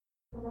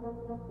Good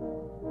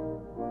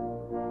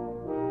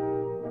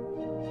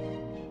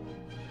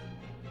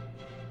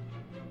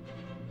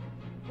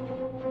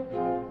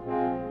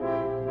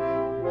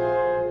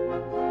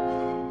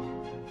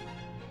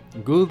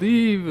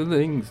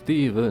evening,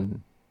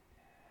 Stephen.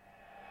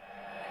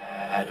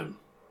 Adam,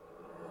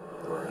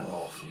 you're an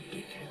awful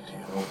dickhead, do you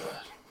know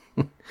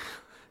that?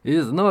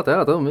 Is not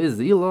Adam,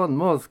 is Elon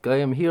Musk. I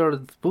am here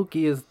at the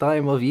spookiest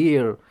time of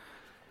year.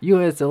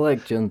 US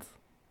elections.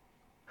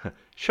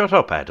 Shut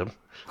up, Adam.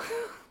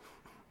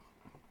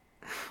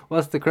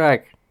 What's the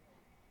crack?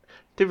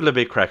 Divil a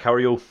big crack, how are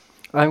you?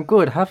 I'm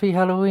good. Happy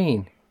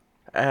Halloween.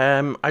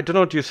 I don't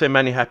know, do you say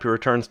many happy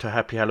returns to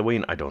Happy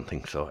Halloween? I don't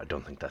think so. I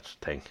don't think that's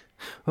the thing.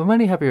 Well,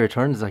 many happy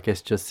returns, I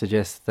guess, just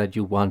suggests that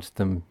you want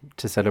them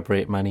to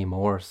celebrate many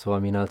more. So, I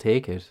mean, I'll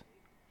take it.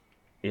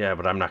 Yeah,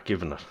 but I'm not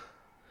giving it.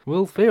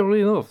 Well, fair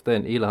enough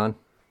then, Elon.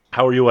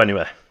 How are you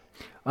anyway?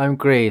 I'm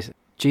great.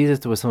 Jesus,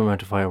 there was some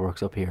amount of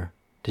fireworks up here.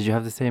 Did you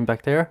have the same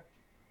back there?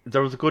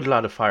 There was a good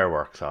lot of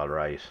fireworks, all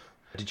right.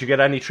 Did you get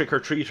any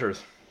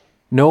trick-or-treaters?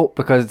 No,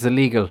 because it's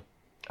illegal.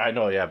 I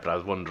know, yeah, but I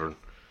was wondering.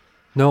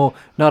 No,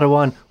 not a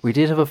one. We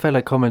did have a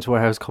fella come into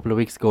our house a couple of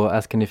weeks ago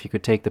asking if he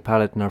could take the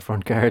pallet in our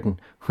front garden,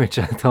 which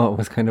I thought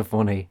was kind of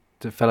funny.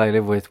 The fella I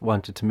live with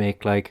wanted to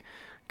make like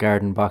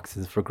garden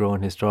boxes for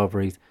growing his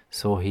strawberries,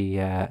 so he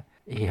had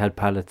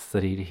pallets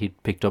that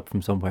he'd picked up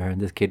from somewhere, and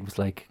this kid was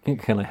like,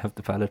 "Can I have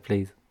the pallet,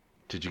 please?"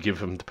 Did you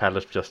give him the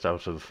pallet just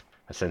out of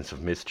a sense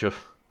of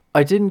mischief?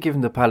 I didn't give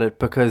him the pallet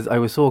because I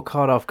was so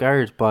caught off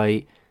guard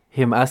by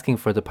him asking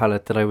for the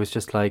pallet that I was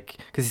just like,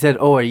 because he said,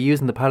 "Oh, are you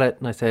using the pallet?"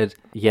 And I said,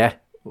 "Yeah,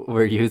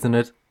 we're using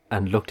it,"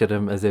 and looked at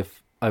him as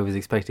if I was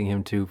expecting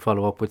him to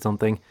follow up with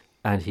something,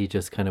 and he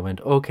just kind of went,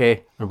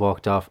 "Okay," and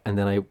walked off, and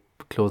then I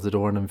closed the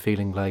door and I'm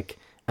feeling like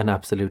an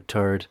absolute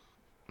turd.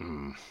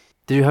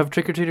 Did you have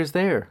trick-or-treaters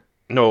there?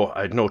 No,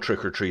 I had no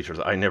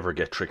trick-or-treaters. I never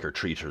get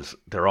trick-or-treaters.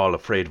 They're all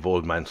afraid of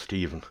old man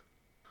Stephen.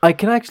 I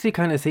can actually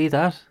kind of see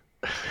that.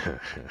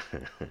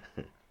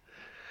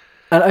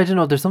 And I don't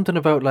know, there's something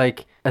about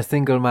like a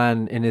single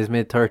man in his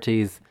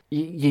mid-30s,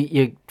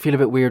 you feel a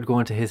bit weird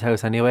going to his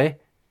house anyway.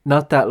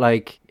 Not that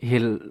like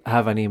he'll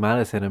have any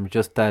malice in him,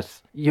 just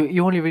that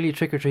you only really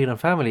trick-or-treat on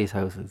families'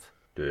 houses.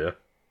 Do you?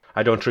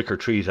 I don't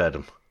trick-or-treat,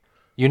 Adam.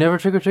 You never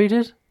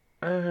trick-or-treated?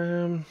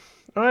 I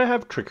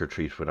have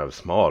trick-or-treat when I was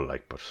small,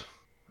 like, but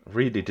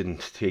really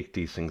didn't take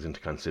these things into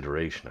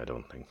consideration, I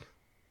don't think.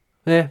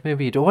 Yeah,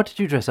 maybe you do. What did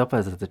you dress up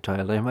as a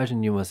child? I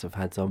imagine you must have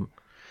had some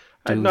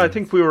No, I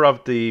think we were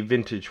of the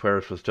vintage where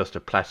it was just a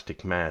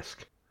plastic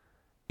mask.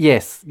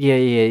 Yes,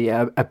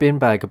 yeah. A bin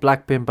bag, a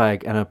black bin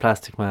bag and a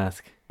plastic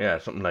mask. Yeah,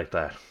 something like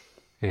that.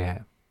 Yeah.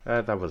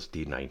 That was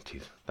the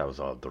 90s. That was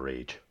all the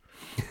rage.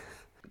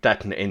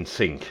 That and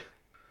NSYNC.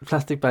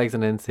 Plastic bags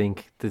and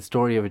NSYNC, the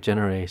story of a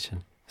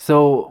generation.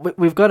 So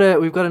we've got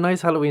a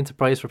nice Halloween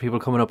surprise for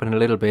people coming up in a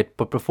little bit,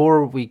 but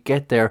before we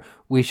get there,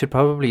 we should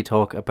probably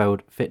talk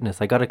about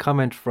fitness. I got a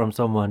comment from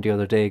someone the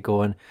other day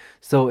going,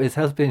 "So is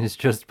health binge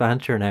just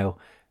banter now?"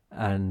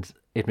 And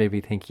it made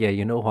me think, yeah,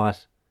 you know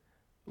what?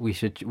 We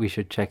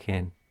should check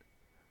in.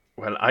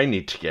 Well, I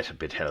need to get a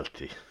bit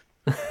healthy.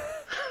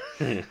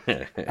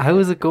 How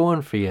is it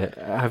going for you?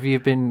 Have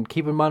you been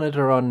keeping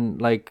monitor on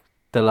like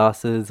the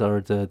losses or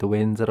the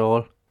wins at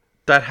all?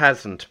 That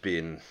hasn't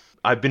been.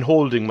 I've been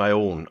holding my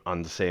own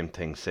on the same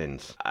thing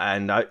since.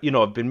 And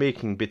I've been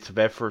making bits of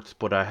efforts,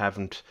 but I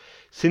haven't,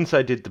 since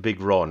I did the big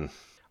run,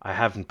 I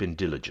haven't been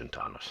diligent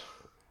on it.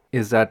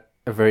 Is that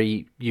a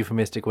very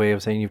euphemistic way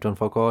of saying you've done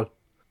fuck all?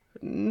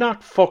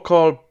 Not fuck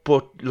all,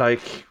 but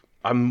like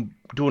I'm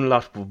doing a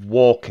lot of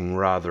walking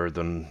rather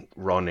than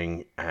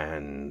running,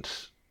 and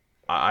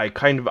I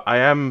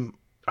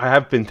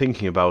have been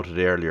thinking about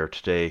it earlier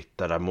today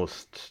that I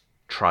must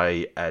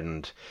try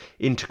and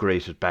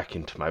integrate it back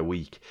into my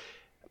week.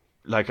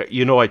 Like,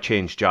 I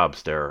changed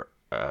jobs there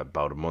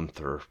about a month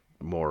or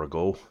more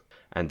ago.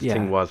 And the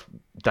thing was,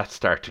 that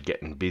started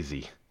getting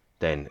busy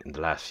then in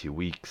the last few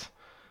weeks.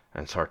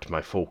 And sort of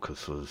my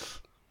focus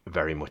was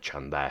very much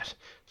on that.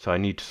 So I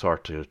need to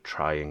sort of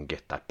try and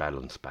get that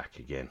balance back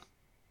again.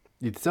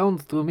 It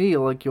sounds to me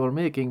like you're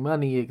making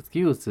many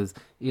excuses.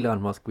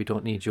 Elon Musk, we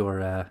don't need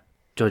your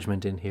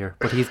judgment in here.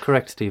 But he's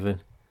correct,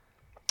 Stephen.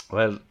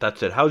 Well,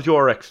 that's it. How's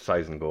your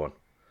exercising going?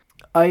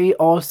 I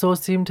also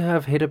seem to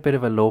have hit a bit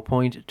of a low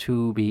point,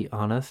 to be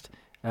honest.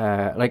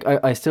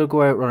 I still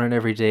go out running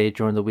every day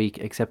during the week,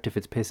 except if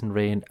it's piss and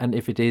rain. And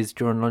if it is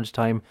during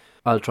lunchtime,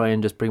 I'll try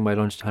and just bring my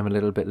lunchtime a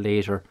little bit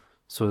later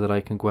so that I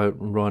can go out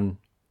and run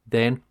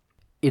then.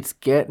 It's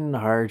getting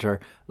harder.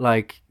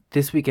 Like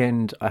this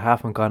weekend, I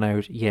haven't gone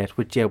out yet,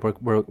 which,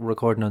 we're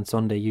recording on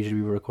Sunday.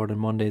 Usually we record on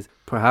Mondays.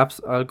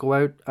 Perhaps I'll go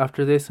out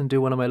after this and do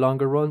one of my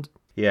longer runs.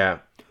 Yeah.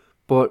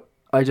 But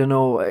I don't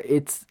know,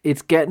 it's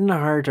getting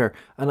harder,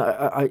 and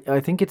I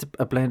think it's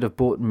a blend of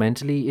both.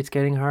 Mentally it's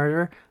getting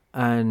harder,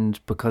 and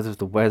because of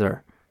the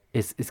weather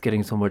it's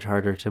getting so much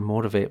harder to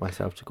motivate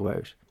myself to go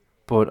out.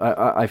 But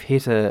I've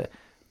hit a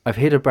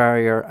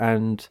barrier,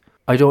 and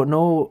I don't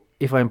know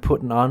if I'm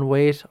putting on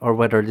weight or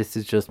whether this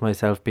is just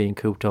myself being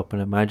cooped up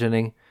and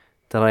imagining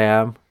that I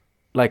am.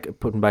 like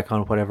putting back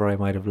on whatever I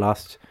might have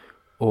lost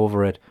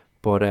over it.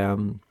 But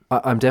I'm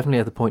definitely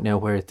at the point now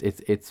where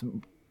it's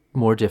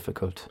more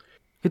difficult.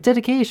 The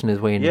dedication is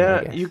waning, I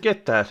Yeah, guess. you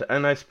get that,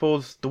 and I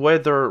suppose the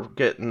weather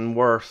getting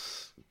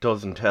worse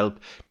doesn't help.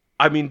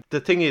 I mean, the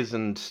thing is,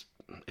 and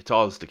it's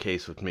always the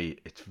case with me,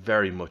 it's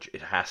very much,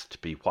 it has to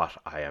be what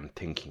I am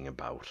thinking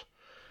about.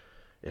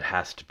 It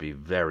has to be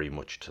very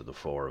much to the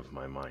fore of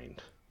my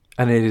mind.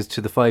 And it is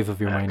to the five of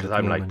your mind Because at the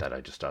I'm like moment. that,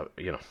 I just, I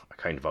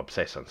kind of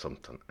obsess on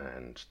something,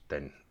 and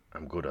then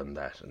I'm good on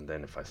that, and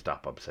then if I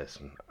stop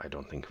obsessing, I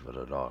don't think of it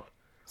at all.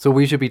 So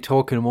we should be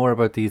talking more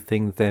about these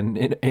things then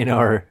in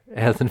our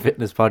health and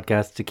fitness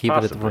podcast to keep it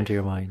at the front of Possibly.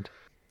 your mind.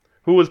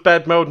 Who was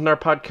bad-mouthing our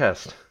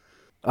podcast?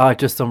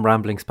 Just some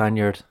rambling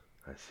Spaniard.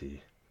 I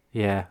see.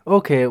 Yeah.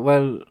 Okay.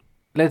 Well,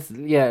 let's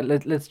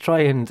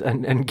try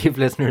and give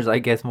listeners, I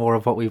guess, more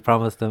of what we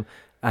promised them,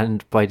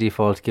 and by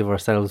default, give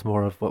ourselves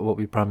more of what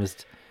we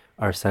promised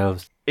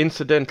ourselves.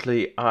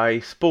 Incidentally, I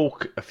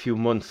spoke a few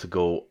months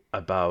ago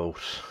about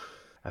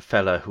a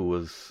fella who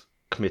was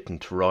committing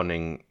to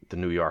running the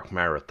New York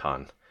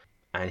Marathon,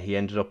 and he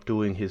ended up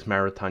doing his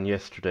marathon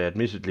yesterday,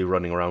 admittedly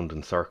running around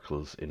in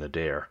circles in a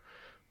dare,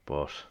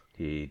 but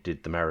he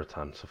did the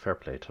marathon, so fair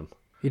play to him.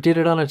 You did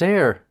it on a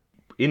dare.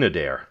 In a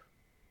dare.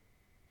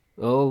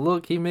 Oh,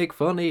 look, he make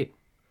funny.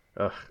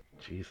 Ugh,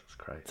 Jesus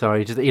Christ.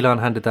 Sorry, just Elon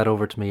handed that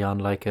over to me on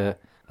like a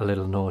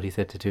little note. He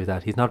said to do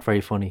that. He's not very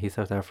funny. He's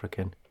South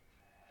African.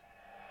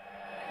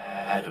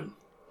 Adam,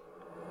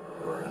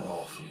 you're an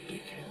awful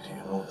dickhead, do you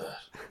know that?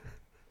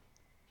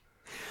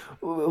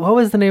 What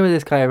was the name of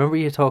this guy? I remember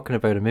you talking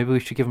about him. Maybe we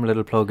should give him a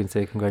little plug and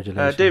say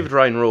congratulations. David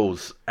Ryan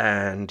Rose,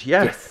 and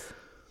yeah, Yes.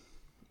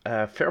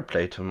 fair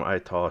play to him. I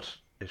thought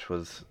I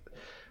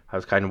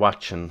was kind of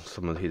watching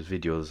some of his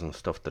videos and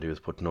stuff that he was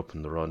putting up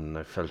in the run, and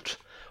I felt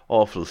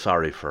awful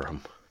sorry for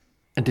him.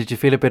 And did you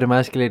feel a bit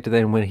emasculated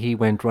then when he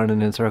went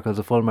running in circles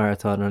a full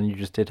marathon and you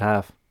just did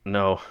half?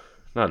 No,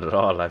 not at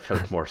all. I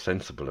felt more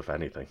sensible, if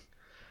anything.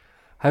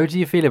 How do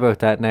you feel about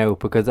that now?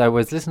 Because I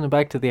was listening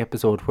back to the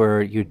episode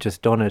where you'd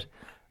just done it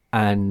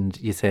and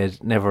you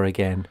said never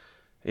again.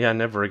 Yeah,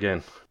 never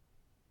again.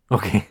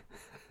 Okay.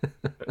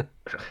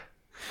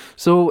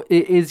 So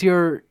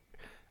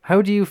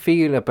how do you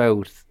feel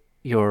about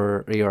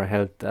your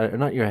health,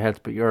 not your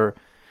health, but your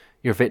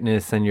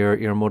fitness and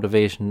your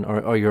motivation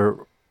or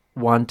your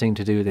wanting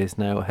to do this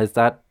now? Is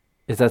that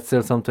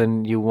still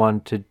something you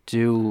want to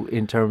do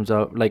in terms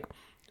of, like,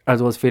 are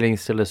those feelings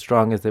still as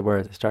strong as they were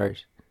at the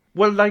start?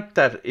 Well, like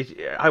that,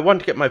 I want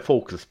to get my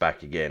focus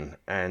back again,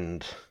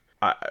 and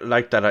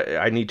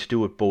I need to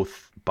do it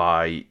both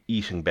by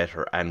eating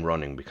better and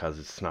running, because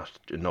it's not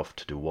enough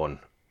to do one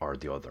or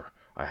the other.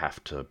 I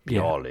have to be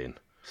Yeah. all in.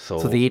 So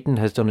the eating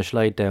has done a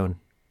slide down.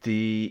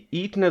 the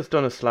eating has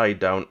done a slide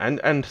down,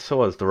 and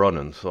so has the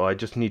running. So I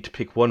just need to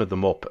pick one of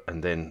them up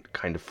and then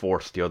kind of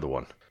force the other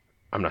one.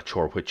 I'm not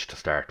sure which to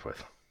start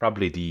with.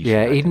 Probably the eating.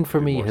 Yeah, I eating think, for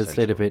would be me more has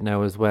slid a sensible. bit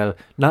now as well.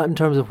 Not in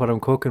terms of what I'm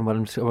cooking. What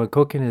I'm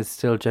cooking is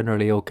still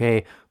generally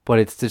okay, but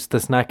it's just the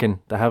snacking,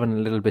 the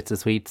having little bits of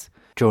sweets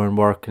during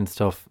work and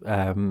stuff,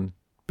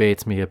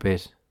 baits me a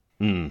bit.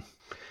 Mm.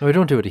 No, I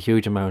don't do it a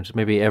huge amount.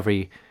 Maybe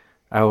every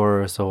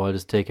hour or so, I'll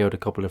just take out a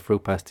couple of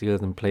fruit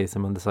pastilles and place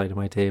them on the side of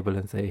my table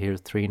and say,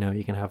 "Here's 3 now.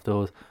 You can have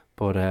those."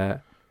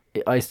 But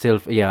I still,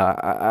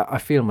 I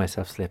feel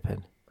myself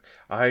slipping.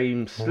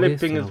 I'm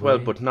slipping in as a well,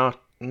 way. but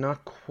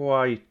not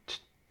quite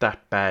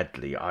that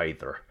badly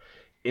either.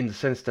 In the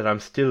sense that I'm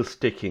still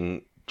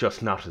sticking,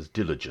 just not as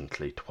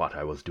diligently, to what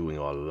I was doing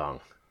all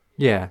along.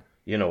 Yeah.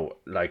 You know,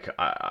 like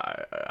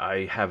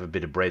I have a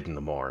bit of bread in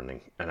the morning,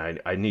 and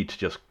I need to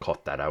just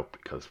cut that out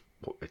because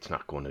it's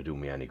not going to do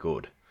me any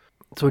good.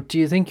 So, do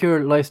you think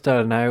your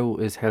lifestyle now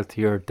is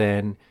healthier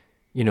than,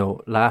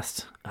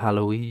 last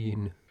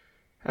Halloween?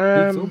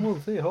 Did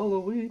someone say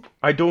Halloween?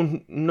 I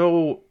don't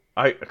know,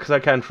 because I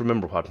can't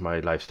remember what my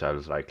lifestyle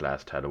was like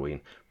last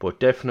Halloween, but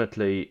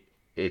definitely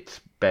it's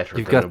better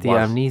You've than got it the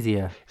was.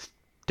 amnesia. It's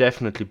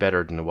definitely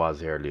better than it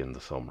was early in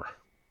the summer.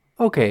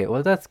 Okay,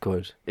 well, that's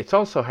good. It's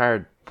also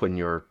hard when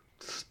you're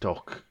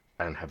stuck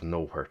and have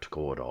nowhere to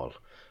go at all.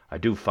 I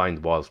do find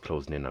the walls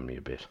closing in on me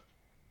a bit.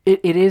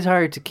 It is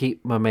hard to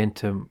keep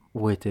momentum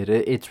with it.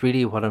 It's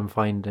really what I'm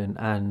finding,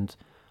 and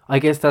I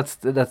guess that's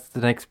the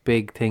next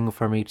big thing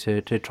for me to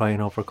try and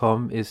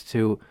overcome, is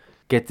to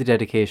get the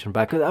dedication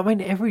back. 'Cause, I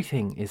mean,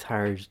 everything is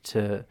hard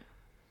to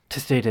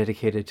stay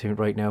dedicated to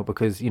right now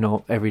because,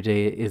 every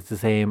day is the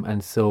same,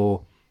 and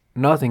so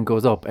nothing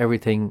goes up.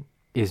 Everything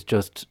is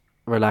just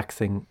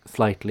relaxing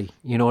slightly.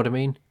 You know what I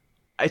mean?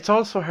 It's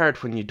also hard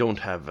when you don't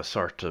have a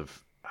sort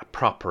of a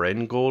proper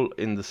end goal,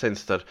 in the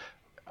sense that,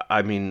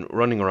 I mean,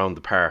 running around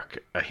the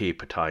park a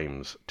heap of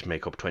times to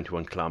make up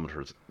 21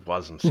 kilometres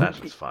wasn't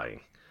satisfying.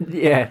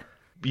 Yeah.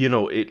 You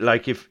know,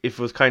 if it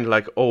was kind of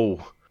like,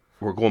 oh,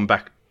 we're going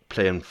back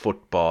playing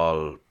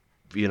football,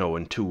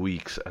 in 2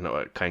 weeks, and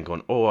I kind of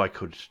going, oh, I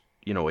could,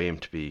 aim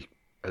to be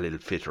a little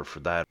fitter for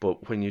that.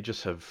 But when you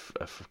just have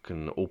a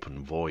fucking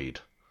open void,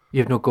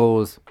 You have no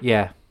goals.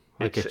 Yeah,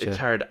 I get you. it's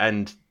hard,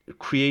 and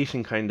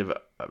creating kind of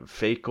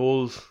fake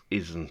goals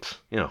isn't,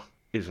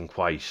 isn't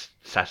quite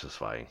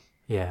satisfying.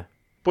 Yeah.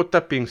 But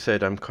that being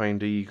said, I'm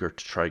kind of eager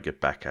to try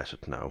get back at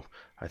it now.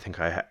 I think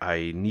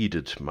I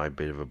needed my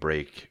bit of a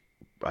break.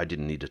 I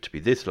didn't need it to be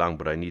this long,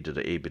 but I needed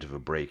a bit of a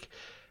break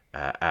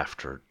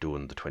after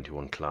doing the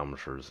 21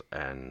 kilometers.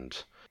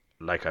 And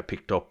like I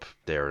picked up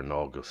there in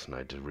August, and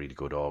I did a really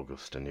good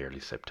August and early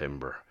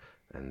September.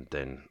 And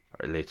then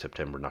late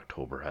September and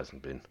October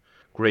hasn't been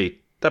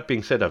great. That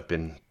being said, I've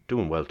been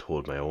doing well to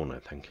hold my own, I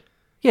think.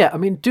 Yeah, I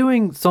mean,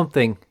 doing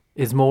something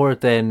is more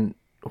than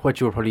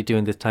what you were probably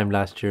doing this time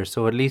last year.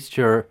 So at least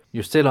you're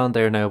still on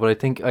there now. But I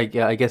think I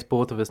guess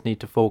both of us need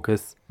to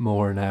focus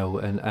more now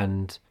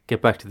and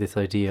get back to this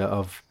idea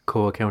of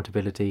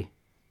co-accountability.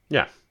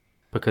 Yeah.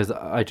 Because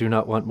I do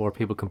not want more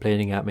people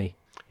complaining at me.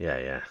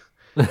 Yeah.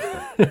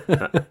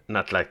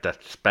 not like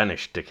that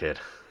Spanish dickhead.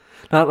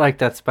 Not like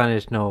that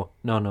Spanish, no.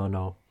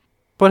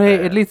 But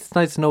hey, at least it's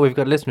nice to know we've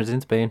got listeners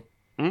in Spain.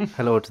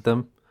 Hello to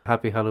them.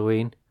 Happy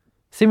Halloween.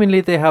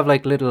 Seemingly they have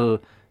like little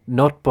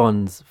nut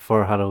buns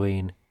for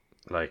Halloween.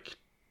 Like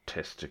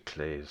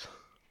testicles.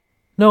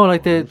 No,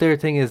 like their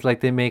thing is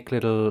like they make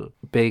little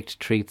baked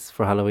treats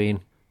for Halloween.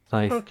 It's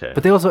nice. Okay.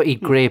 But they also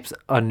eat grapes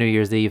on New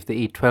Year's Eve. They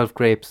eat 12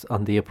 grapes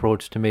on the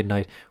approach to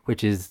midnight,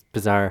 which is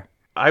bizarre.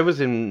 I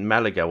was in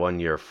Malaga one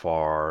year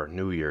for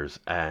New Year's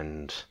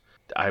and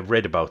I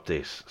read about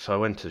this. So I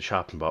went to the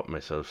shop and bought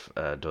myself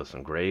a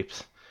dozen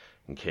grapes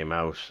and came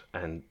out.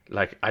 And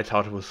like I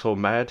thought it was so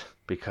mad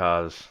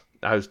because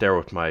I was there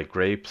with my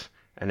grapes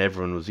and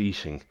everyone was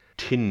eating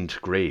tinned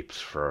grapes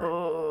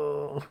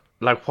for...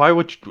 Like, why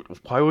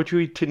would you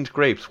eat tinned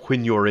grapes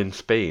when you're in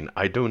Spain?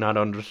 I do not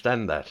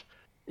understand that.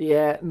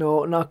 Yeah,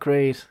 no, not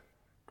great.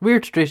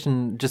 Weird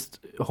tradition, just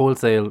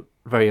wholesale,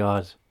 very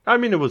odd. I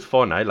mean, it was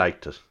fun. I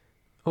liked it.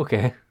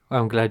 Okay,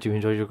 I'm glad you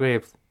enjoyed your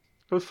grapes.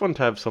 It was fun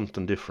to have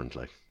something different,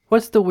 like.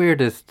 What's the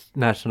weirdest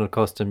national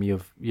custom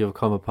you've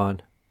come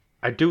upon?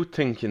 I do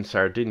think in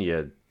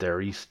Sardinia,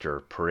 their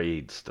Easter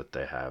parades that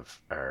they have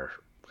are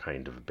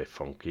kind of a bit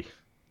funky.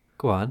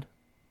 Go on.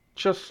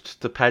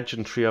 Just the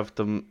pageantry of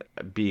them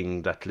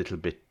being that little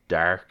bit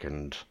dark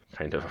and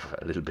kind of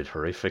a little bit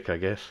horrific, I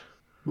guess.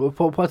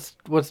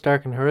 What's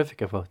dark and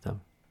horrific about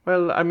them?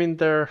 Well, I mean,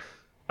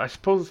 I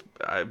suppose,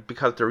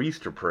 because they're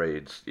Easter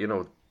parades, you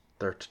know,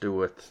 they're to do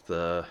with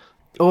the...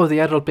 Oh, the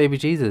adult baby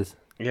Jesus.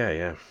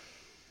 Yeah.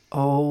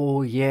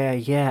 Oh,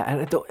 yeah.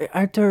 And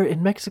aren't there,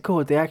 in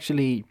Mexico, they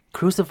actually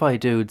crucify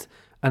dudes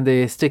and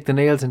they stick the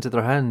nails into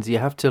their hands. You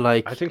have to,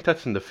 like... I think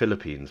that's in the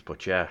Philippines,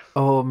 but yeah.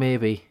 Oh,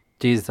 maybe.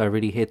 Jesus, I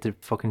really hit the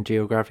fucking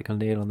geographical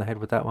nail on the head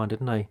with that one,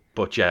 didn't I?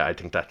 But yeah, I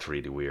think that's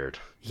really weird.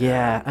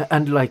 Yeah,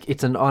 and like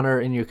it's an honour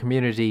in your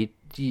community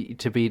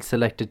to be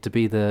selected to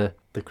be the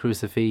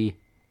crucifix.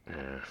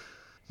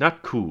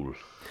 Not cool.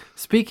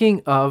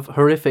 Speaking of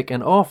horrific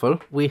and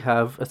awful, we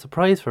have a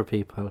surprise for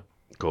people.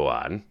 Go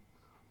on.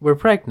 We're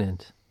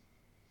pregnant.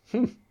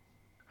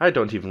 I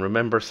don't even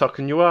remember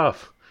sucking you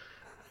off.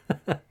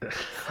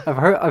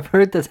 I've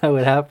heard that's how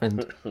it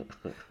happened.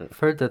 I've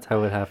heard that's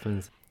how it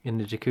happens. In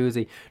the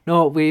jacuzzi.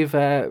 No, we've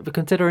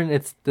considering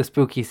it's the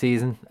spooky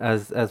season,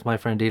 as my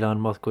friend Elon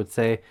Musk would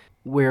say,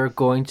 we're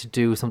going to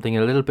do something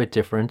a little bit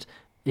different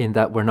in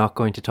that we're not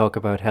going to talk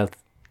about health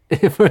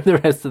for the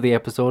rest of the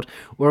episode.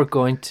 We're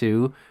going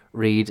to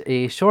read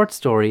a short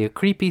story, a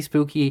creepy,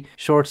 spooky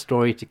short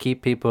story to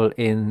keep people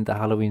in the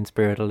Halloween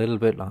spirit a little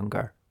bit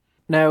longer.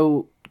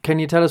 Now, can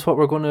you tell us what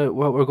we're going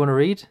to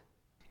read?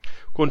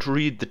 Going to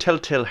read The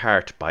Telltale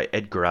Heart by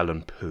Edgar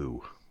Allan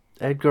Poe.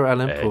 Edgar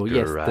Allan Poe,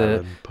 yes,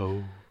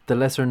 Poe. The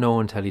lesser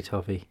known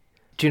Teletubby.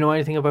 Do you know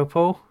anything about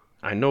Poe?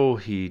 I know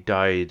he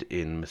died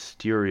in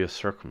mysterious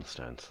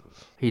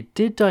circumstances. He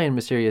did die in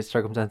mysterious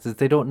circumstances.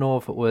 They don't know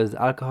if it was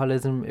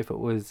alcoholism, if it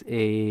was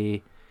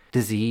a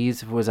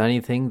disease, if it was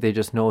anything. They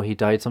just know he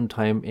died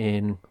sometime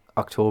in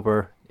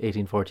October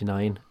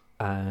 1849.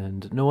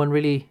 And no one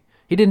really...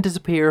 He didn't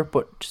disappear,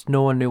 but just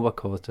no one knew what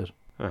caused it.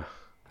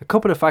 A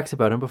couple of facts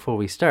about him before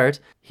we start.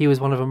 He was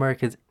one of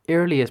America's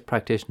earliest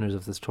practitioners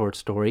of this short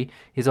story.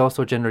 He's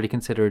also generally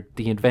considered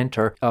the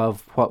inventor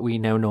of what we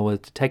now know as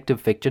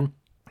detective fiction.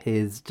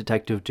 His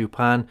Detective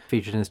Dupin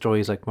featured in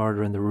stories like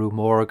Murder in the Rue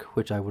Morgue,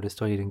 which I would have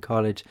studied in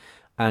college.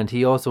 And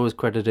he also is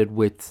credited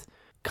with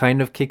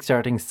kind of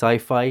kickstarting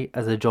sci-fi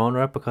as a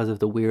genre because of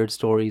the weird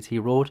stories he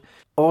wrote.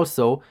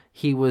 Also,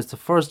 he was the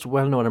first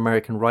well-known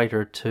American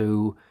writer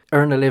to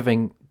earn a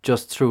living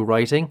just through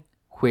writing,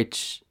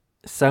 which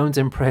sounds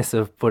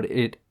impressive, but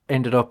it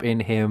ended up in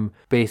him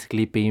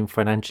basically being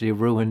financially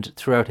ruined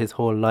throughout his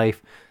whole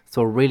life.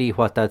 So really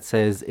what that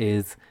says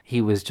is he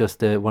was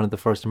just one of the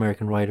first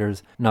American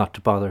writers not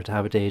to bother to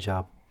have a day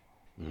job.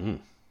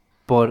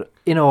 But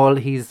in all,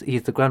 he's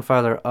the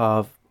grandfather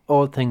of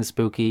all things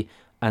spooky,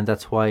 and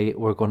that's why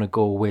we're going to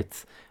go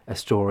with a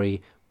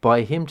story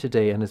by him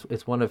today, and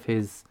it's one of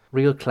his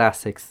real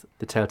classics,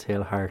 The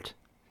Telltale Heart.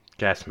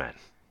 Gasman,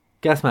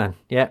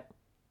 yeah.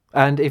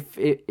 And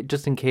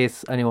just in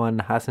case anyone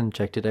hasn't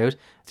checked it out,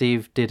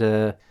 Steve did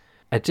a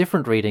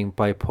different reading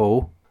by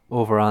Poe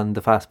over on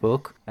the Fast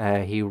Book.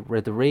 He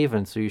read The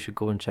Raven, so you should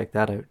go and check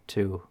that out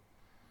too.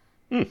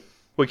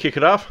 We'll kick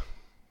it off.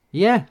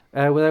 Yeah,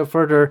 without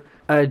further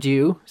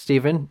ado,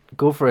 Stephen,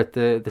 go for it.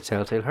 The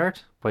Telltale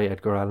Heart by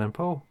Edgar Allan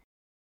Poe.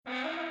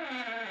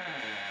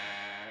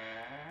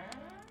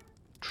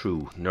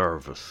 True,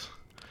 nervous.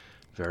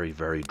 Very,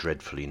 very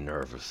dreadfully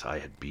nervous I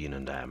had been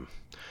and am.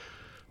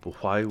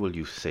 But why will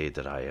you say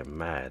that I am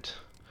mad?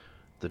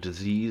 The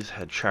disease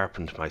had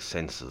sharpened my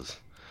senses,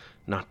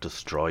 not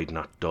destroyed,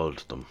 not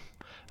dulled them.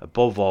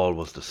 Above all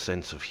was the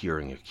sense of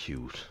hearing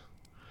acute.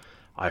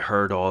 I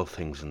heard all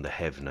things in the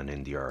heaven and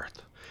in the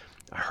earth.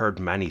 I heard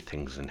many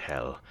things in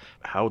hell.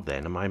 How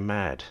then am I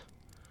mad?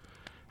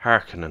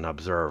 Hearken and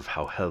observe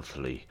how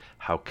healthily,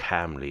 how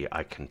calmly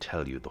I can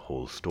tell you the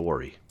whole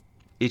story.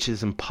 It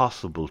is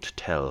impossible to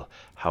tell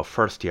how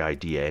first the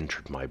idea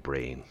entered my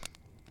brain.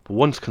 But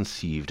once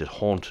conceived, it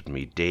haunted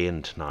me day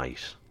and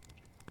night.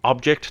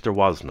 Object there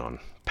was none,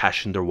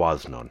 passion there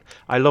was none.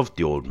 I loved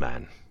the old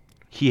man.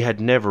 He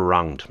had never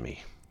wronged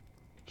me.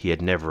 He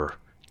had never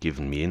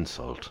given me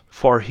insult.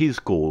 For his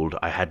gold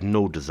I had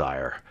no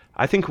desire.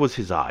 I think it was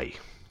his eye.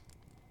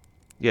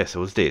 Yes, it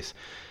was this.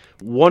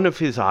 One of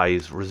his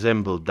eyes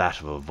resembled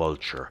that of a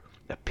vulture,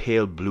 a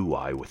pale blue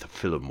eye with a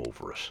film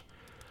over it.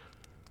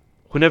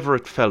 Whenever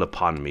it fell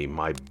upon me,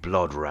 my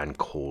blood ran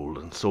cold,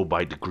 and so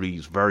by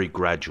degrees, very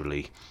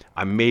gradually,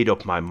 I made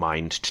up my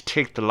mind to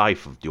take the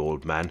life of the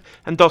old man,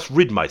 and thus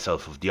rid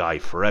myself of the eye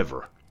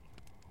forever.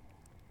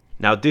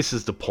 Now this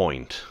is the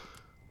point.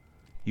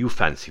 You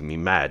fancy me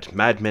mad.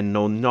 Madmen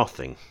know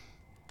nothing.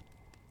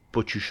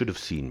 But you should have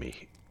seen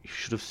me. You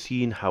should have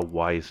seen how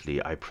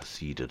wisely I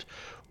proceeded,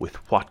 with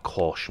what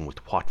caution, with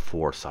what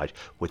foresight,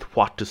 with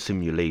what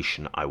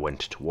dissimulation I went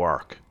to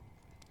work.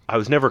 I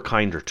was never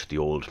kinder to the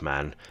old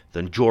man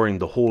than during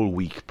the whole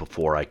week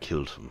before I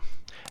killed him.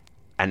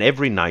 And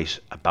every night,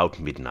 about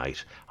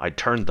midnight, I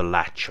turned the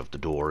latch of the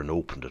door and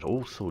opened it,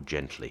 oh so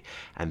gently.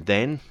 And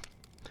then,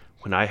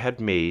 when I had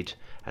made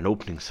an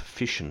opening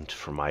sufficient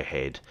for my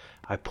head,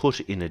 I put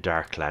in a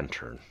dark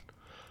lantern,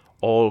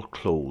 all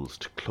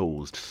closed,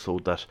 so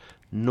that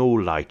no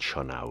light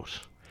shone out,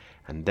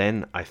 and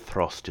then I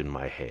thrust in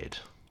my head.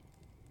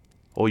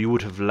 Oh, you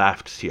would have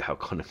laughed to see how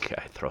cunningly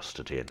I thrust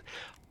it in.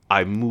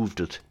 I moved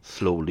it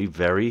slowly,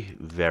 very,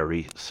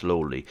 very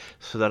slowly,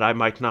 so that I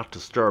might not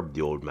disturb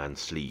the old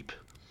man's sleep.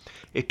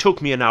 It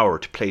took me an hour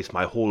to place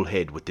my whole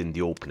head within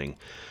the opening,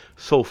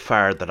 so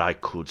far that I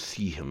could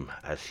see him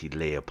as he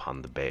lay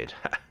upon the bed.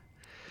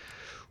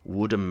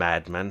 Would a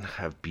madman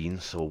have been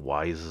so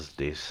wise as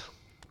this?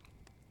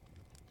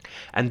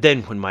 And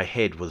then, when my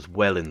head was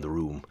well in the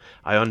room,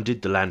 I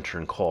undid the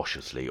lantern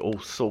cautiously, oh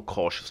so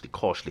cautiously,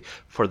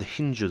 for the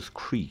hinges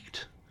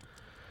creaked.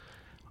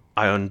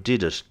 I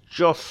undid it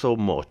just so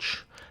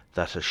much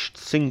that a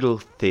single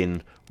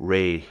thin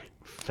ray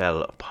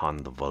fell upon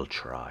the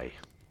vulture eye.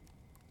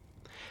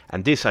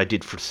 And this I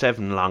did for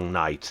 7 long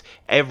nights,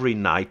 every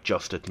night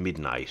just at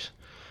midnight.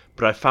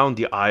 But I found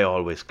the eye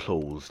always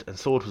closed, and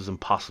so it was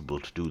impossible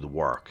to do the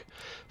work.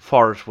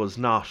 For it was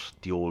not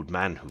the old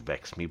man who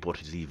vexed me, but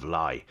his evil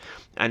eye.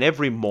 And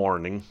every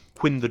morning,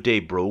 when the day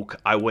broke,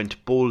 I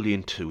went boldly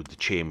into the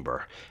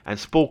chamber, and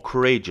spoke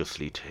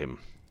courageously to him,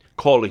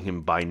 calling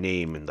him by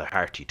name in the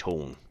hearty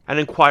tone, and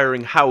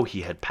inquiring how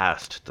he had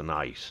passed the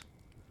night.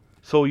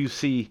 So you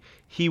see,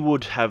 he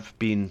would have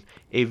been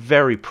a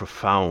very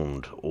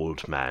profound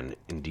old man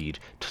indeed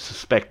to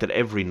suspect that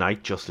every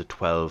night just at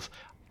 12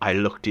 I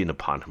looked in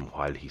upon him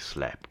while he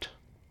slept.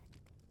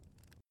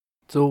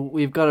 So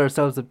we've got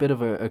ourselves a bit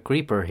of a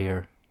creeper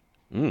here.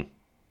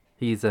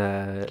 He's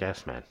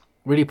Yes, man.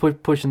 really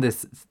pushing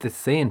this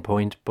sane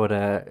point, but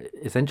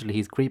essentially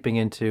he's creeping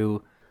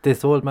into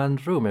this old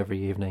man's room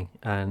every evening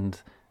and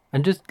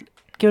just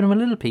giving him a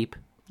little peep.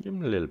 Give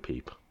him a little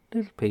peep.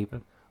 Little peep.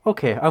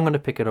 Okay, I'm going to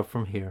pick it up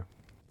from here.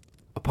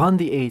 Upon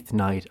the 8th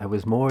night, I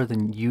was more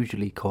than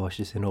usually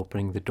cautious in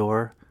opening the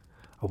door.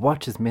 A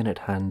watch's minute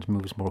hand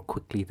moves more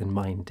quickly than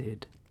mine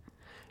did.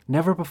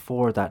 Never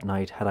before that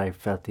night had I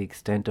felt the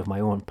extent of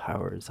my own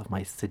powers, of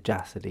my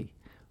sagacity.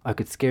 I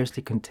could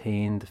scarcely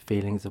contain the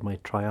feelings of my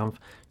triumph.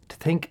 To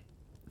think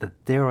that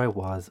there I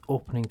was,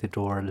 opening the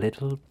door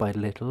little by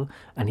little,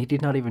 and he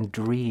did not even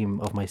dream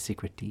of my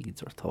secret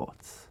deeds or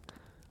thoughts.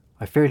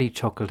 I fairly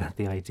chuckled at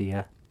the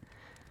idea,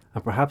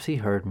 and perhaps he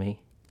heard me,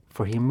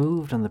 for he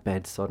moved on the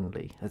bed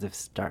suddenly, as if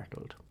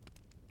startled.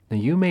 Now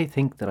you may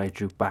think that I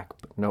drew back,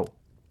 but no.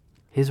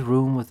 His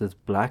room was as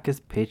black as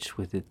pitch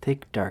with a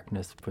thick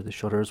darkness, for the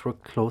shutters were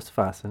close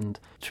fastened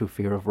through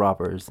fear of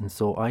robbers, and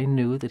so I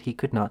knew that he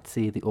could not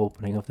see the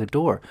opening of the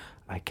door.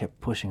 I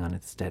kept pushing on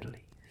it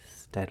steadily.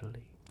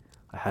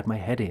 I had my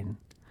head in,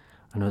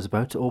 and was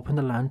about to open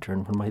the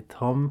lantern when my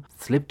thumb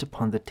slipped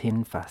upon the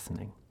tin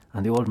fastening,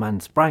 and the old man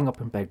sprang up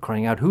in bed,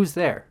 crying out, "Who's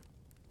there?"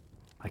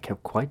 I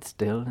kept quite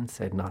still and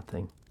said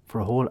nothing.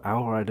 For a whole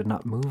hour I did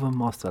not move a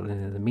muscle,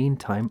 and in the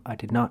meantime I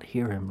did not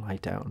hear him lie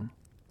down.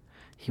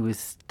 He was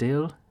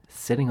still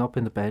sitting up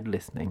in the bed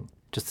listening,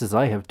 just as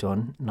I have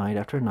done night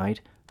after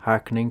night,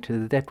 hearkening to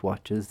the death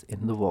watches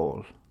in the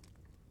wall.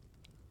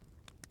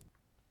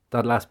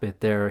 That last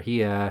bit there,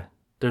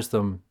 there's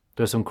some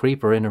There's some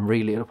creeper in him,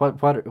 really.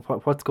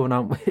 What's going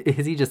on?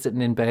 Is he just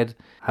sitting in bed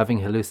having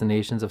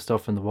hallucinations of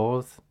stuff in the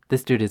walls?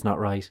 This dude is not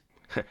right.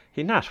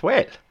 He not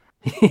well.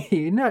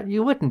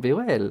 You wouldn't be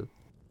well.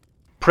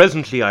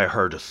 Presently I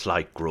heard a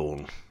slight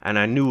groan, and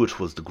I knew it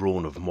was the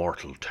groan of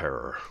mortal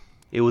terror.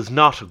 It was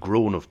not a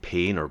groan of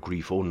pain or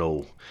grief, oh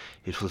no.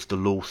 It was the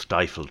low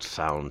stifled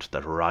sound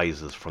that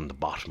arises from the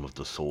bottom of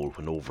the soul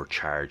when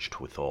overcharged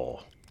with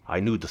awe.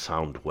 I knew the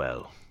sound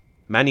well.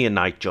 Many a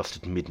night just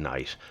at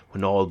midnight,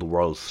 when all the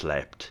world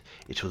slept,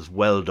 it was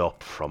welled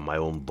up from my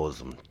own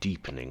bosom,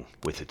 deepening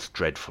with its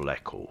dreadful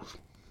echoes.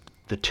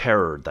 The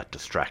terror that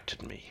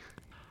distracted me.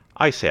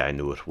 I say I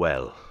knew it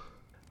well.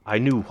 I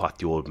knew what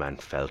the old man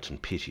felt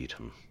and pitied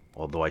him,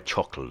 although I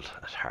chuckled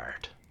at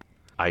heart.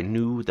 I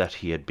knew that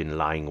he had been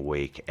lying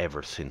awake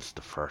ever since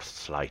the first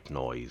slight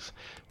noise,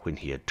 when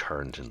he had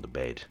turned in the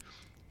bed.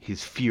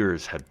 His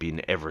fears had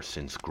been ever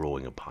since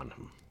growing upon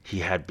him. He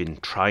had been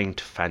trying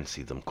to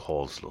fancy them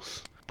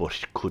causeless,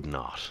 but could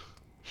not.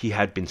 He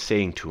had been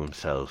saying to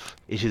himself,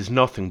 "It is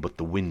nothing but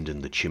the wind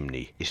in the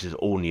chimney, it is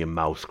only a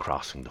mouse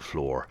crossing the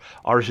floor,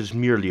 or it is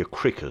merely a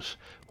cricket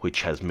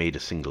which has made a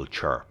single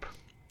chirp."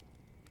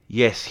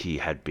 Yes, he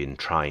had been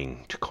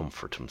trying to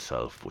comfort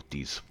himself with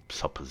these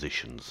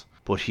suppositions,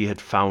 but he had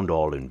found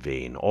all in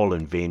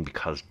vain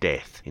because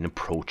death, in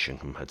approaching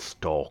him, had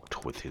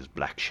stalked with his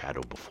black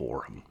shadow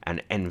before him,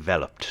 and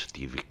enveloped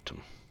the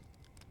victim.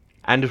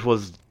 And it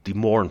was the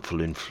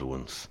mournful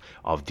influence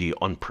of the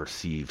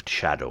unperceived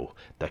shadow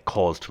that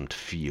caused him to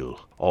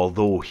feel,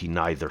 although he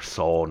neither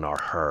saw nor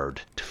heard,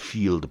 to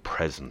feel the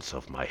presence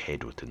of my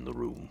head within the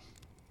room.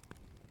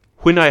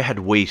 When I had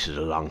waited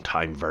a long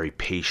time very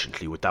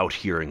patiently without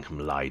hearing him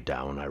lie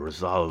down, I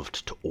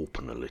resolved to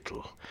open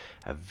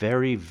a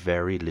very,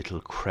 very little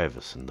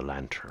crevice in the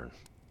lantern.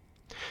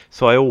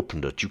 So I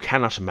opened it, you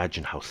cannot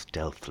imagine how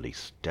stealthily,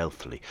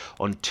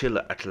 until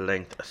at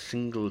length a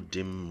single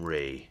dim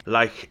ray,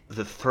 like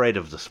the thread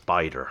of the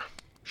spider,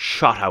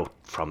 shot out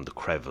from the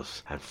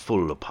crevice and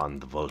full upon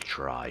the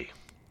vulture eye.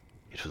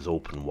 It was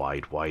open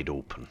wide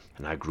open,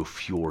 and I grew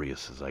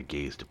furious as I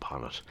gazed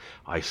upon it.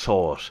 I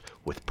saw it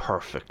with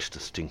perfect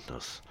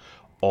distinctness,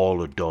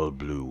 all a dull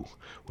blue,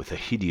 with a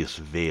hideous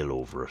veil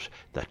over it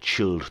that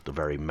chilled the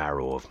very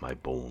marrow of my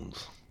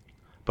bones.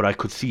 But I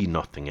could see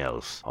nothing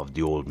else of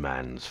the old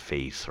man's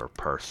face or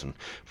person,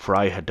 for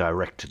I had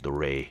directed the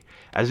ray,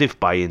 as if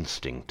by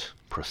instinct,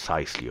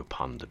 precisely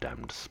upon the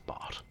damned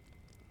spot.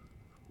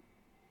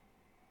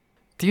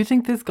 Do you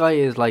think this guy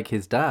is like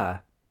his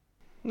dad?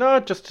 No,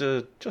 just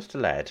a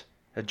lad.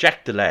 A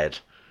Jack the lad.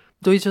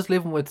 So he's just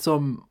living with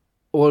some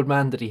old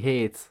man that he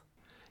hates?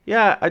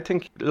 Yeah, I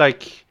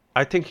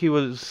think he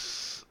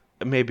was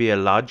maybe a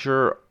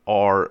lodger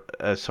or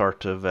a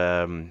sort of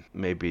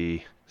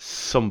maybe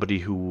somebody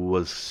who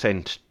was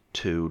sent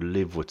to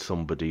live with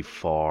somebody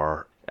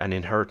for an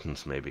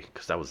inheritance, maybe,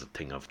 because that was a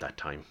thing of that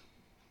time.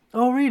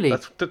 Oh, really?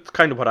 That's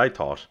kind of what I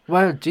thought.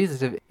 Well,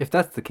 Jesus, if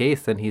that's the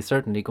case, then he's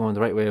certainly going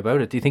the right way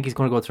about it. Do you think he's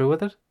going to go through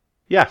with it?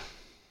 Yeah.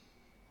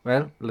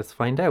 Well, let's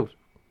find out.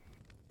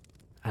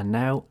 And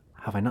now,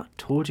 have I not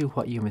told you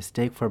what you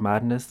mistake for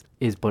madness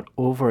is but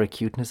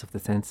over-acuteness of the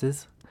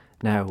senses?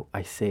 Now,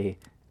 I say,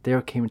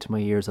 there came to my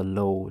ears a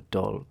low,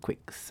 dull,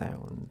 quick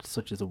sound,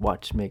 such as a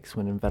watch makes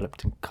when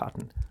enveloped in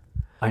cotton.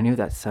 I knew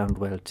that sound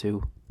well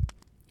too.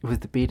 It was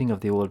the beating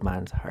of the old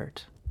man's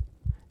heart.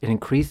 It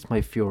increased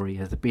my fury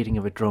as the beating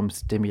of a drum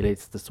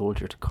stimulates the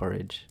soldier to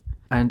courage.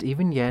 And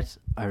even yet,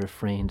 I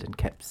refrained and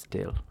kept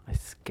still. I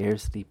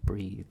scarcely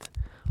breathed.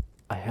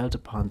 I held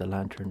upon the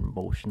lantern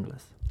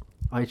motionless.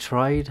 I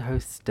tried how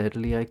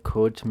steadily I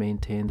could to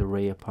maintain the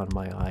ray upon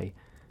my eye.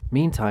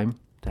 Meantime,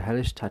 the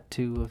hellish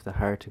tattoo of the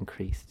heart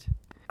increased.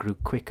 It grew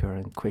quicker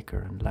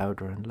and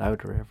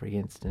louder every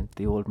instant.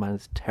 The old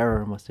man's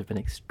terror must have been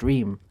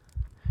extreme.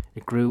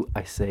 It grew,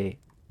 I say,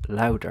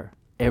 louder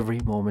every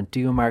moment. Do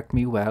you mark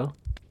me well?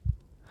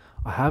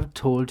 I have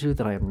told you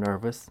that I am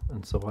nervous,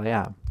 and so I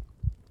am.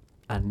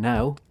 And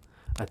now,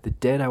 at the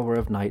dead hour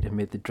of night,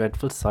 amid the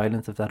dreadful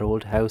silence of that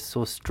old house,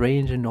 so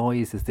strange a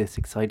noise as this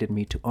excited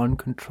me to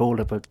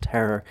uncontrollable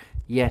terror.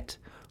 Yet,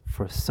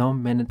 for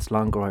some minutes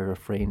longer I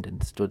refrained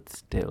and stood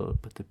still,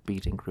 but the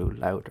beating grew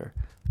louder.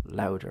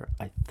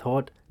 I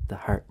thought the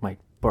heart might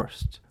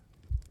burst.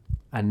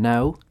 And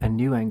now a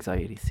new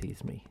anxiety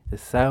seized me. The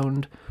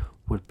sound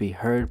would be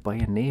heard by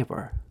a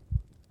neighbour.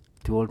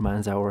 The old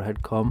man's hour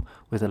had come.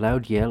 With a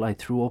loud yell, I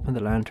threw open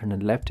the lantern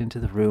and leapt into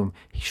the room.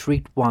 He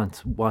shrieked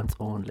once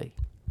only.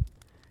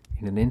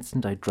 In an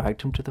instant I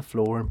dragged him to the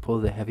floor and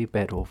pulled the heavy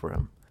bed over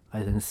him.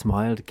 I then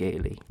smiled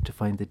gaily to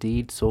find the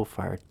deed so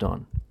far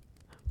done.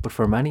 But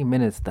for many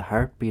minutes the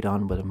heart beat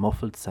on with a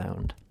muffled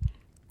sound.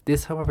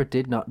 This, however,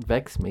 did not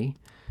vex me.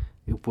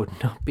 It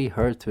would not be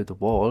heard through the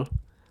wall.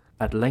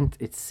 At length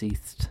it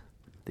ceased.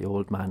 The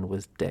old man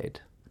was dead.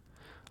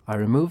 I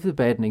removed the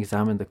bed and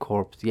examined the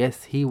corpse.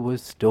 Yes, he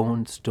was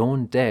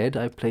stone dead.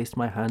 I placed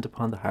my hand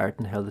upon the heart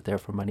and held it there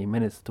for many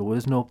minutes. There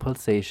was no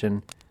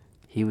pulsation.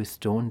 He was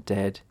stone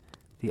dead.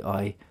 The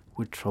eye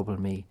would trouble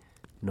me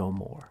no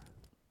more.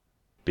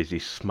 Busy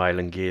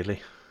smiling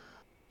gaily.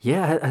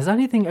 Yeah, has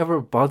anything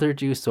ever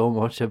bothered you so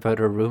much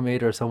about a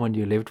roommate or someone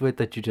you lived with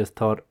that you just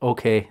thought,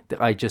 okay,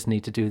 I just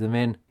need to do them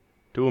in?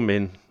 Do 'em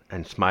in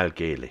and smile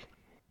gaily.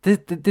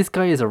 This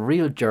guy is a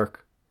real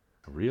jerk.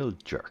 A real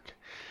jerk.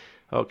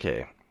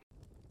 Okay.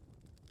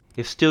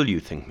 If still you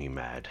think me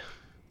mad,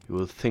 you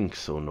will think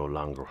so no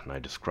longer when I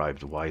describe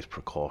the wise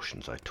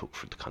precautions I took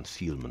for the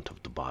concealment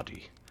of the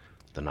body.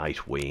 The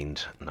night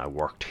waned, and I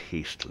worked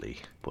hastily,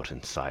 but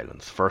in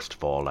silence. First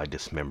of all, I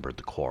dismembered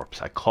the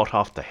corpse. I cut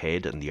off the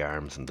head and the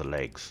arms and the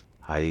legs.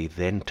 I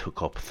then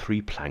took up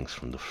 3 planks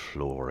from the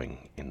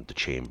flooring in the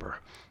chamber,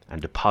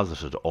 and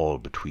deposited all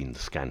between the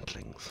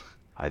scantlings.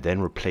 I then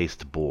replaced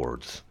the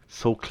boards,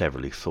 so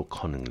cleverly, so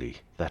cunningly,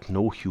 that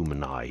no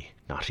human eye,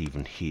 not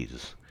even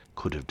his,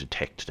 could have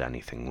detected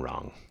anything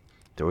wrong.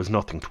 There was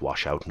nothing to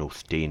wash out, no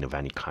stain of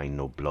any kind,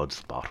 no blood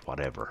spot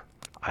whatever.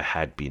 I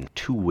had been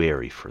too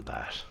wary for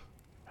that.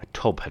 A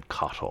tub had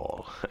caught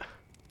all.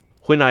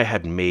 When I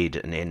had made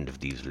an end of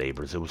these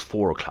labours, it was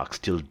 4 o'clock,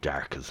 still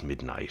dark as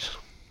midnight.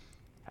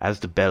 As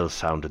the bell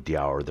sounded the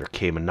hour, there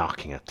came a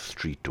knocking at the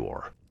street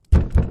door.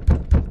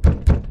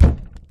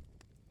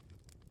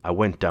 I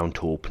went down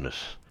to open it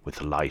with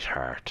a light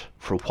heart,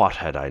 for what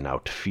had I now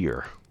to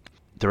fear?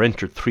 There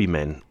entered 3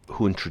 men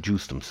who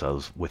introduced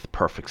themselves with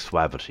perfect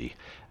suavity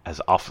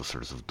as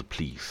officers of the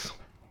police.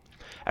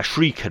 A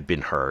shriek had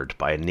been heard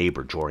by a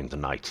neighbour during the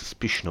night.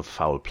 Suspicion of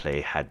foul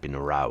play had been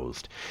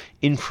aroused.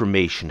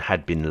 Information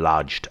had been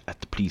lodged at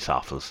the police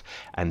office,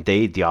 and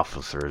they, the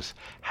officers,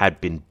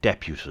 had been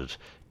deputed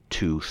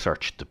to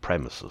search the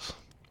premises.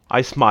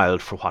 I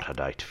smiled, for what had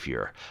I to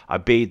fear? I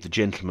bade the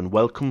gentleman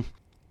welcome.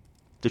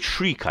 The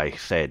shriek, I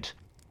said,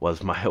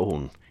 was my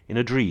own, in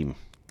a dream.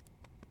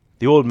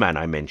 The old man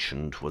I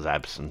mentioned was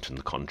absent in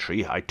the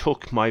country. I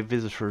took my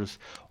visitors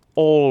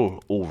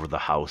all over the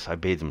house. I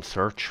bade them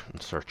search, and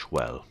search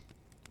well.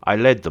 I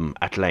led them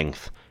at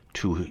length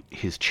to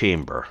his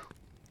chamber.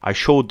 I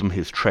showed them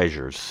his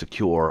treasures,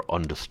 secure,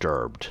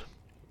 undisturbed.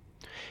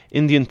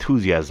 In the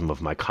enthusiasm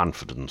of my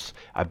confidence,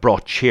 I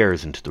brought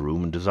chairs into the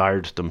room and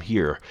desired them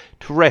here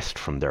to rest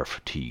from their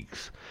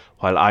fatigues,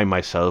 while I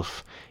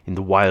myself, in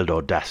the wild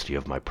audacity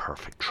of my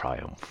perfect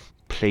triumph,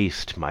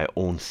 placed my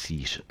own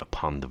seat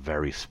upon the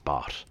very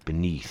spot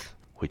beneath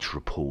which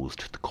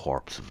reposed the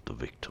corpse of the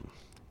victim.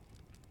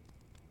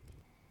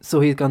 So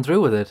he's gone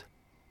through with it.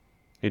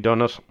 He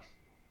done it?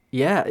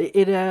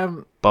 Yeah,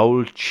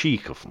 Bold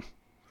cheek of him.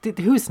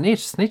 who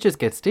snitched? Snitches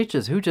get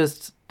stitches. Who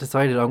just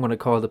decided I'm going to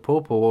call the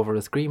popo over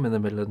a scream in the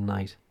middle of the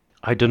night?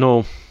 I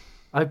dunno.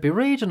 I'd be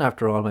raging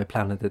after all my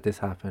planning that this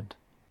happened.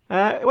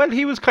 Well,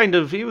 he was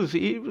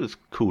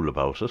cool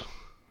about it.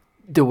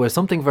 There was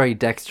something very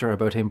Dexter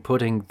about him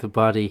putting the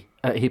body,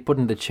 he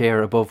putting the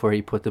chair above where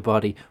he put the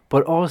body.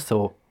 But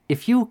also,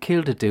 if you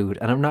killed a dude,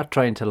 and I'm not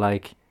trying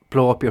to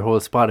blow up your whole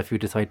spot if you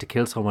decide to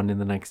kill someone in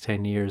the next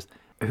 10 years,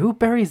 who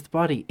buries the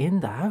body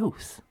in the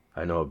house?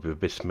 I know, it'd be a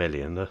bit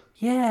smelly, isn't it?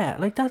 Yeah,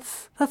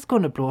 that's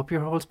going to blow up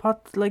your whole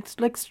spot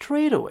like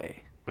straight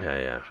away.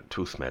 Yeah,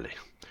 too smelly.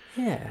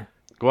 Yeah.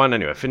 Go on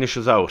anyway, finish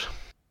us out.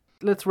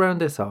 Let's round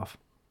this off.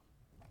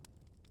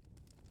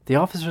 The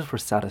officers were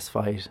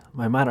satisfied.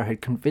 My manner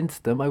had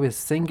convinced them I was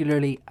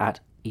singularly at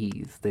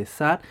ease. They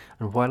sat,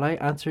 and while I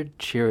answered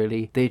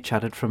cheerily, they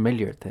chatted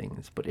familiar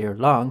things. But ere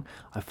long,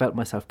 I felt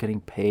myself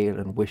getting pale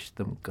and wished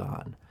them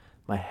gone.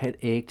 My head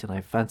ached, and I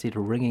fancied a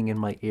ringing in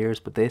my ears,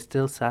 but they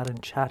still sat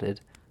and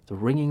chatted. The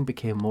ringing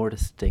became more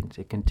distinct.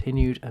 It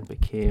continued and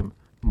became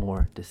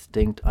more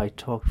distinct. I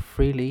talked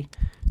freely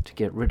to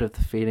get rid of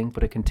the feeling,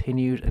 but it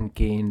continued and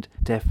gained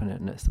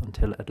definiteness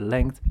until at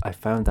length I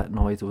found that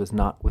noise was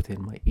not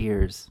within my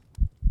ears.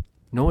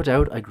 No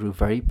doubt I grew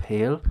very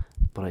pale,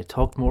 but I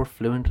talked more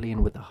fluently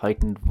and with a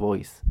heightened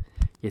voice.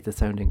 Yet the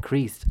sound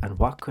increased, and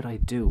what could I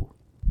do?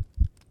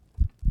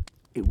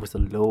 It was a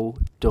low,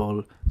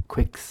 dull,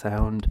 quick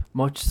sound,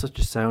 much such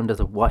a sound as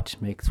a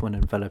watch makes when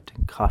enveloped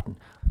in cotton.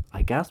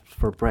 I gasped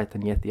for breath,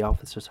 and yet the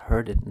officers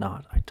heard it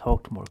not. I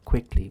talked more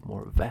quickly,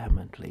 more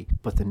vehemently,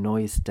 but the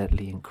noise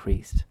steadily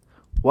increased.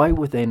 Why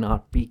would they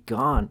not be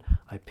gone?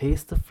 I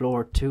paced the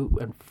floor to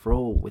and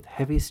fro with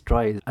heavy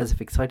strides, as if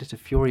excited to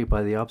fury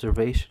by the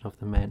observation of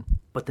the men.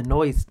 But the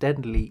noise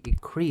steadily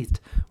increased.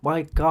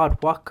 My God,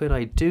 what could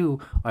I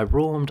do? I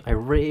roamed, I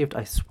raved,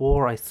 I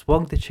swore, I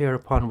swung the chair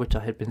upon which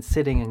I had been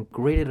sitting and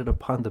grated it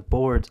upon the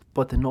boards.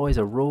 But the noise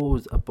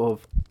arose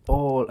above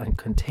all and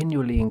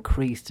continually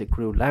increased. It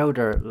grew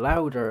louder,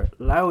 louder,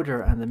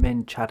 louder, and the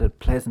men chatted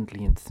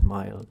pleasantly and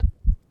smiled.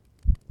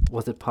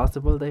 Was it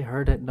possible they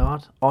heard it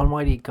not?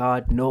 Almighty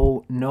God,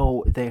 no,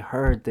 they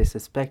heard, they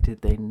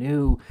suspected, they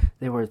knew.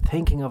 They were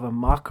thinking of a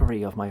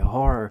mockery of my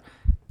horror.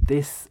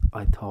 This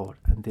I thought,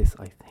 and this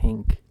I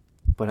think.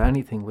 But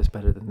anything was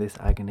better than this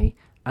agony,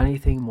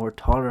 anything more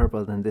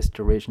tolerable than this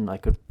derision. I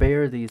could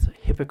bear these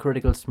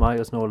hypocritical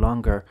smiles no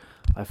longer.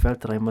 I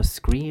felt that I must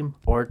scream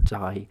or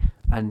die.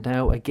 And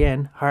now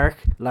again,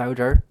 hark,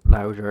 louder,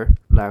 louder,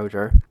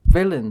 louder.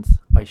 Villains,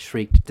 I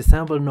shrieked,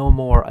 dissemble no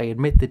more, I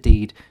admit the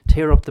deed.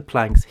 Tear up the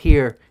planks,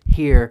 here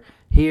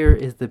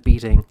is the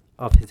beating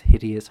of his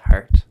hideous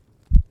heart.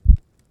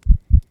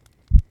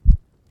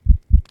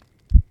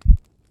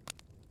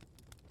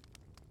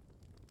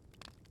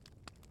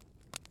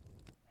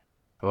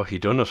 Oh, he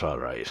done it all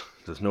right.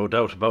 There's no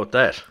doubt about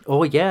that.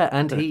 Oh yeah,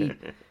 and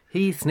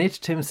he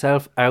snitched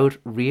himself out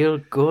real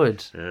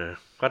good.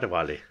 What a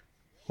wally.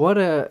 What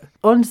a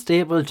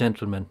unstable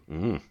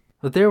gentleman.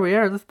 But there we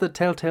are. That's The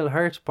Telltale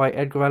Heart by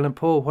Edgar Allan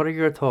Poe. What are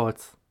your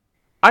thoughts?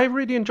 I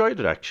really enjoyed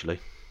it, actually.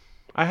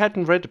 I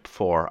hadn't read it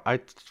before.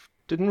 I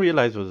didn't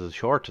realise it was as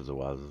short as it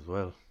was as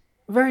well.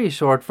 Very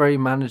short, very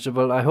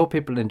manageable. I hope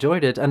people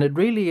enjoyed it. And it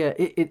really,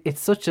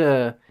 it's such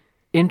a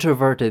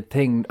introverted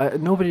thing.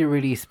 Nobody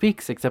really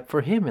speaks except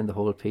for him in the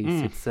whole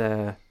piece.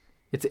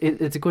 It's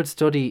a good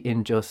study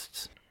in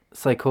just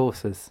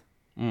psychosis.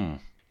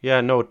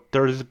 Yeah, no,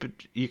 there's a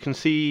bit, you can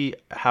see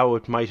how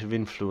it might have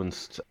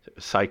influenced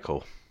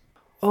Psycho.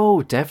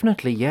 Oh,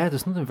 definitely. Yeah,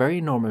 there's something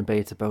very Norman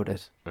Bates about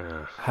it.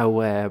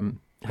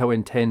 How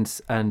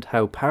intense and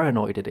how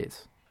paranoid it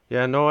is.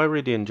 Yeah, no, I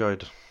really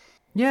enjoyed it.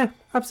 Yeah,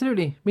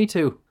 absolutely. Me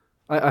too.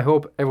 I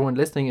hope everyone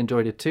listening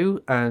enjoyed it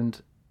too.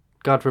 And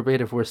God forbid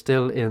if we're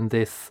still in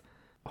this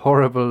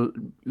horrible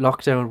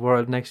lockdown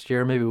world next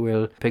year, maybe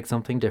we'll pick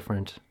something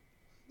different.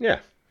 Yeah.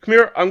 Come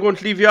here, I'm going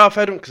to leave you off,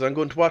 Adam, because I'm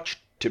going to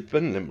watch Tip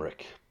and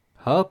Limerick.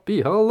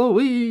 Happy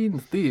Halloween,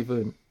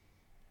 Stephen.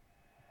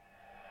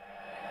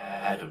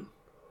 Adam,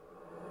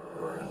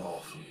 you're an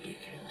awful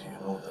dickhead, do you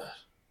know that?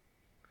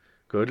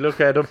 Good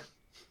luck, Adam.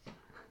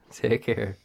 Take care.